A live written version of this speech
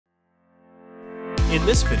In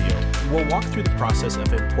this video, we'll walk through the process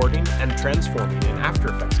of importing and transforming an After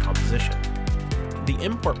Effects composition. The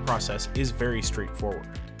import process is very straightforward.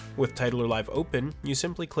 With Titler Live open, you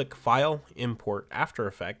simply click File, Import, After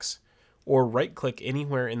Effects, or right-click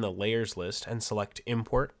anywhere in the Layers list and select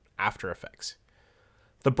Import, After Effects.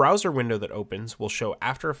 The browser window that opens will show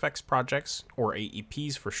After Effects projects, or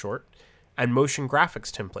AEPs for short, and motion graphics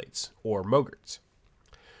templates, or mogrt.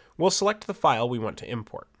 We'll select the file we want to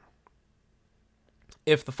import.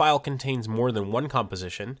 If the file contains more than one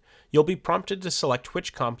composition, you'll be prompted to select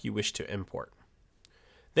which comp you wish to import.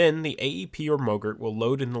 Then the AEP or mogrt will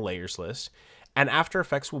load in the layers list, and After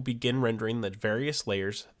Effects will begin rendering the various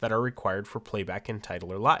layers that are required for playback in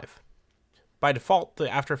Titler Live. By default, the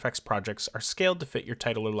After Effects projects are scaled to fit your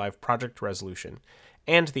Titler Live project resolution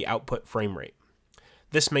and the output frame rate.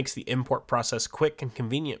 This makes the import process quick and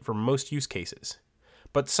convenient for most use cases.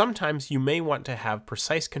 But sometimes you may want to have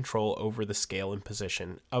precise control over the scale and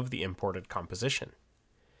position of the imported composition.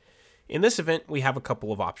 In this event, we have a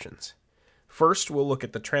couple of options. First, we'll look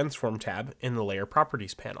at the Transform tab in the Layer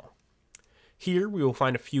Properties panel. Here, we will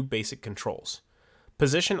find a few basic controls.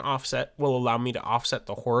 Position Offset will allow me to offset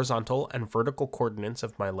the horizontal and vertical coordinates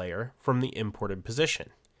of my layer from the imported position,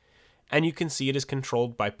 and you can see it is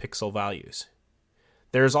controlled by pixel values.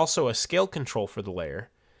 There is also a scale control for the layer,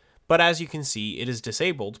 but as you can see, it is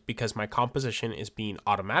disabled because my composition is being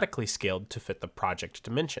automatically scaled to fit the project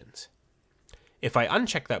dimensions. If I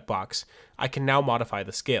uncheck that box, I can now modify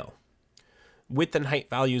the scale. Width and height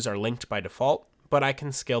values are linked by default, but I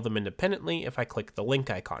can scale them independently if I click the link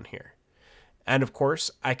icon here. And of course,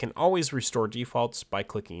 I can always restore defaults by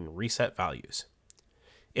clicking Reset Values.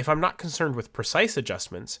 If I'm not concerned with precise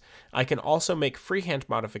adjustments, I can also make freehand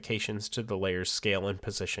modifications to the layer's scale and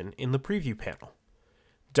position in the Preview panel.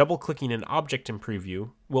 Double-clicking an object in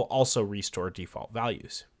Preview will also restore default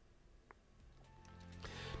values.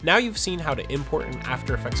 Now you've seen how to import an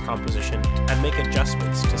After Effects composition and make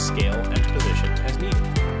adjustments to scale and position as needed.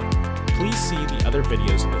 Please see the other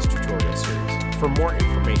videos in this tutorial series for more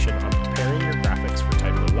information on preparing your graphics for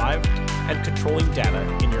Titler Live and controlling data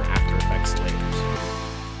in your After Effects layers.